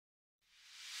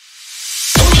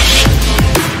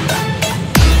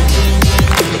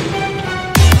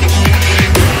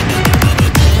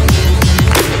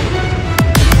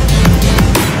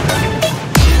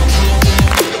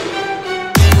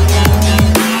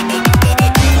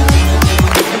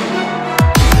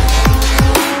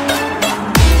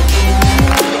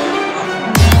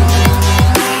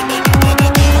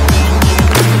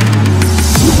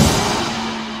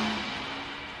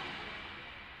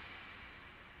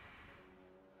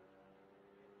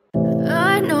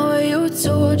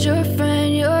told your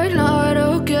friend you're not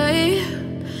okay,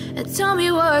 and tell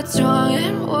me what's wrong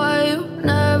and why you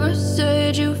never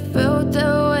said you felt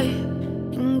that way.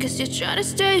 And guess you're trying to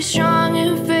stay strong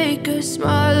and fake a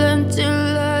smile until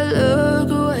I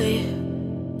look away.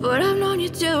 But I've known you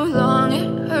too long,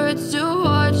 it hurts to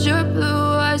watch your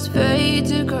blue eyes fade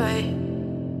to gray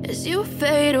as you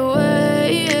fade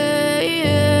away,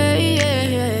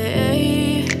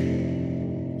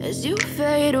 as you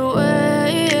fade away.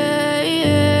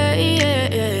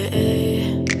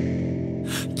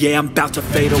 Yeah, I'm about to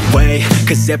fade away,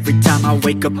 cause every time I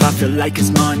wake up I feel like it's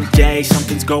Monday.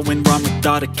 Something's going wrong with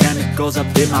all the chemicals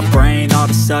up in my brain. All of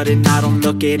a sudden I don't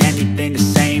look at anything the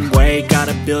same way.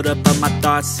 Gotta build up of my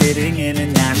thoughts sitting in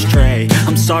an ashtray.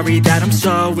 I'm sorry that I'm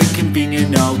so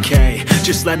inconvenient, okay.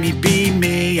 Just let me be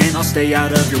me and I'll stay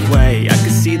out of your way. I can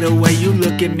see the way you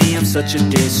look at me, I'm such a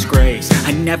disgrace.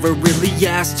 I never really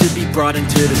asked to be brought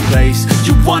into this place.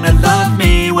 You wanna love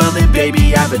me? Well then baby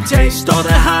have a taste. All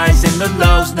the highs and the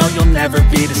lows, no, you'll never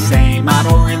be the same. I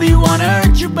don't really wanna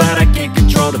hurt you, but I can't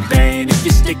control the pain. If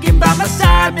you're sticking by my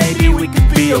side, maybe we could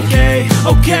be okay.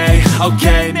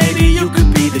 Okay, maybe you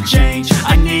could be the change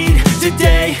I need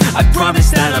today. I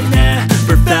promise that I've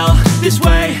never felt this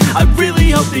way. I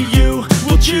really hope that you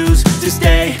will choose to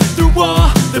stay through all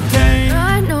the pain.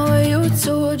 I know you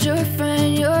told your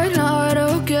friend you're not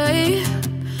okay,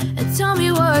 and tell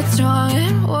me what's wrong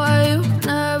and why you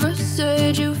never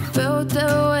said you felt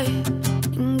that way.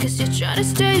 Guess you're trying to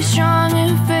stay strong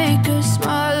and fake a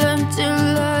smile until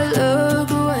I look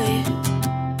away.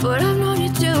 But I've known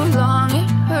you too long, it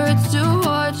hurts to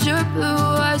watch your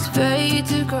blue eyes fade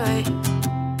to gray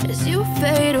as you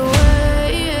fade away,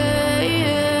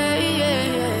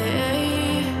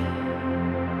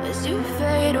 as you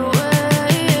fade away,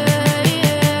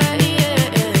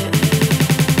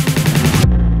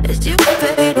 as you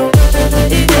fade away.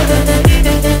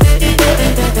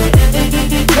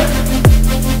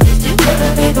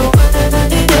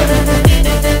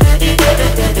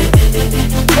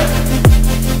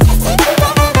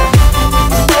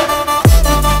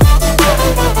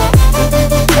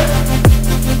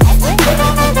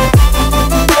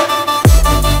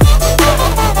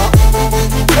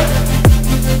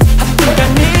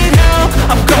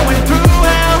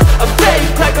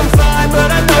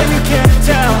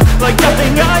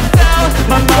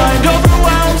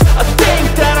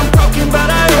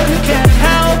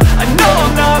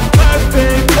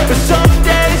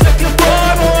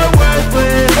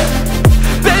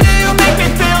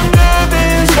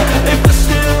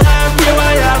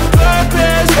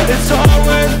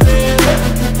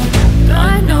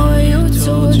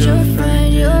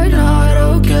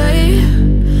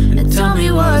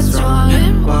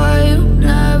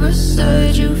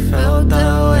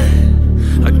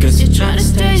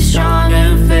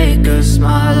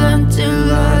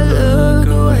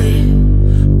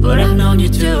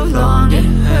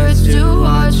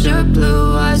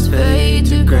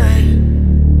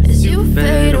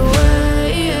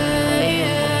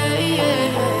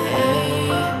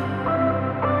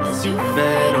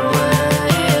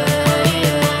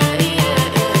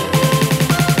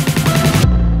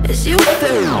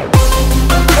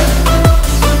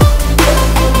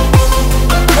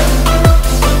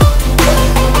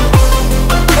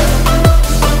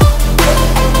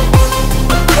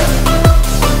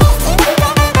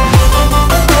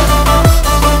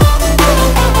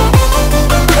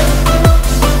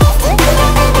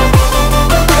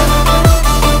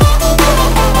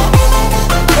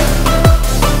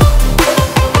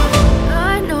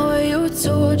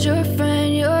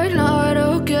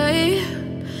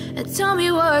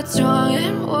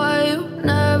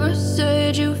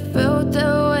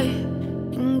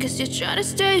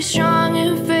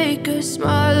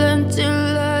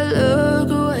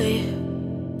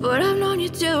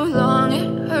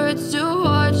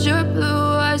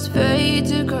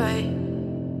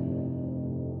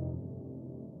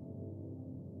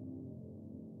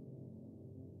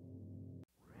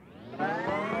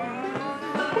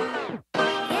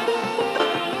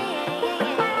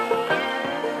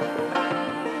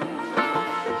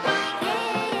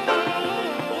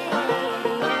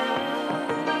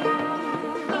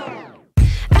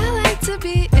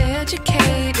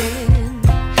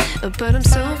 But I'm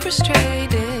so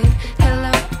frustrated.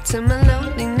 Hello to my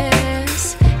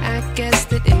loneliness. I guess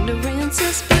that ignorance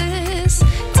is bliss.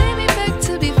 Take me back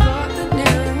to before the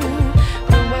noon.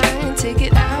 Rewind, take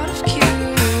it out of cue.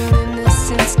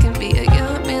 Innocence can be a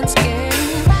young man's game.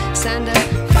 Signed up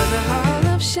for the hall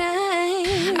of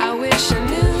shame. I wish I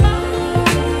knew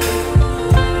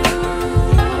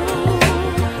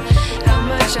how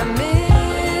much I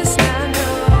miss not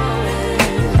knowing.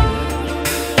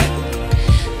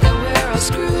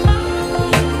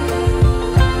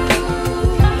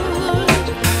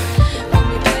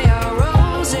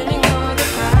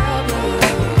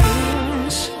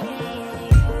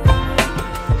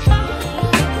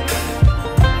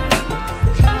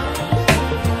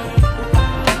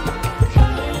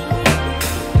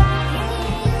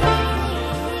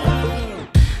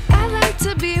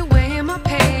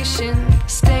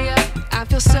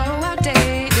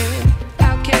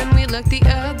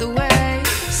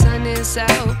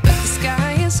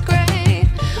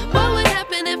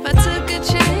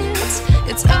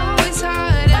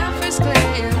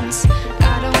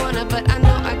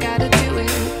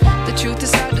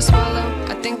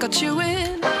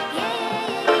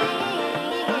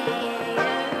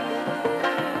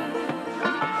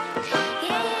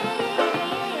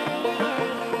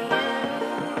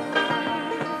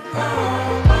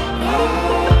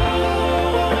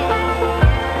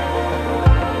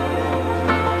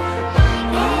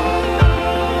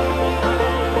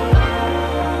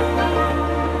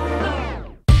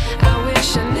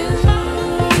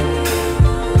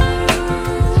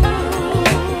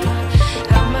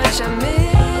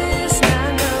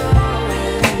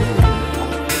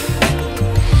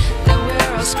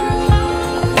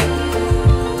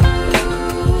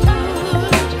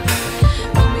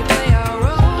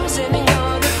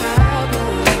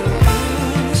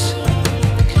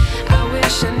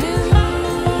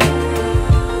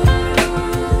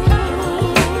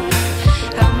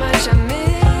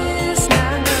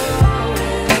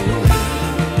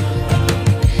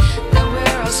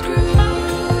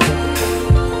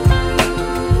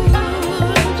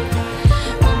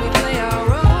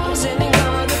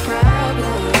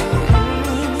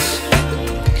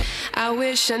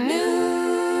 wish I knew.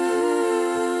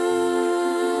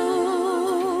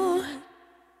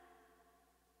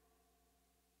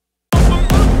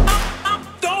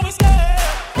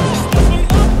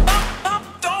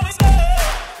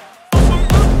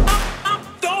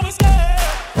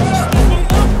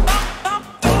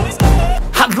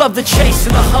 Love the chase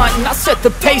and the hunt, and I set the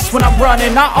pace when I'm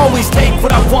running. I always take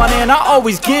what I want and I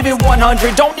always give it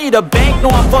 100. Don't need a bank, no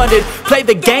I'm funded. Play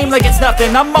the game like it's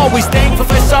nothing. I'm always thankful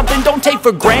for something. Don't take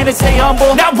for granted, stay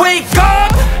humble. Now wake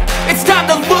up! It's time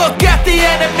to look at the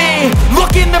enemy.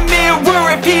 Look in the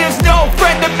mirror if he is no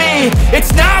friend to me.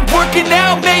 It's not working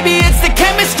out, maybe it's the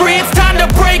chemistry. It's time to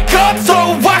break up so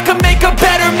I can make a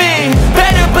better me.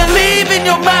 Better believe in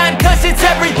your mind, cause it's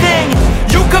everything.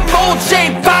 You can mold,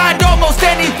 shape, find almost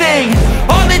anything.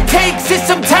 All it takes is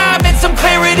some time and some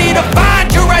clarity to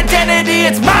find your identity.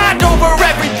 It's mind over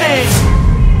everything.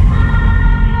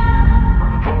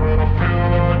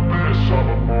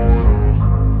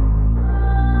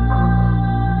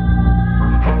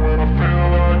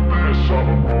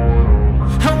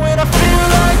 And when I feel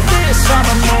like this, I'm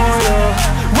immortal.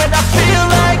 When I feel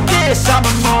like this, I'm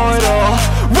immortal.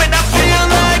 When I feel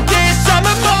like this, I'm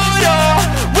immortal.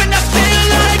 When I feel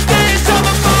like this, I'm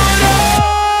immortal.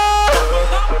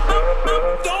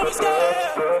 Don't be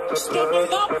scared. Just give me up.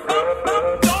 Don't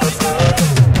be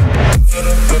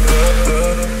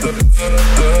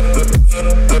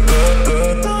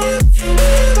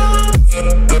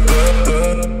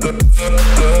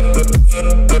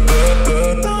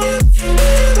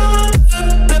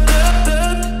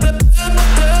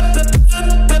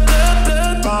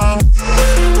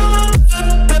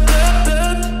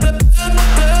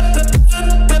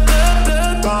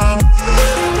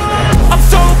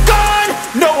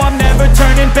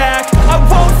back. I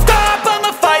won't stop,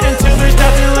 I'ma fight until there's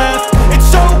nothing left. It's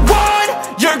so what?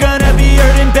 You're gonna be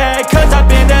hurting bad, cause I've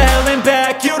been to hell and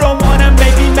back. You don't wanna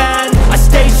make me mad. I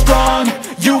stay strong,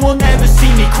 you will never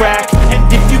see me crack. And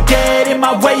if you get in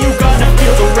my way, you're gonna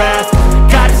feel the wrath.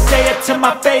 Gotta say it to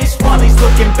my face while he's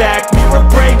looking back. Mirror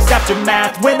breaks after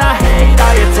math, when I hate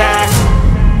I attack.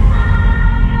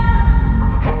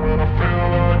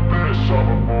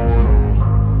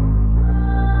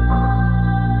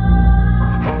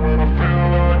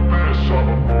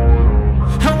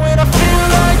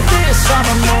 I'm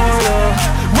immortal.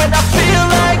 When I feel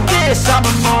like this, I'm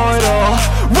immortal.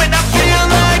 When I feel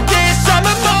like this, I'm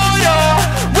immortal.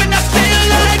 When I feel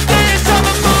like this, I'm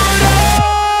immortal.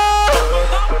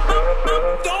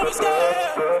 Don't be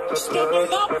scared. Just give me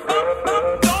up.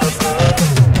 Don't be scared.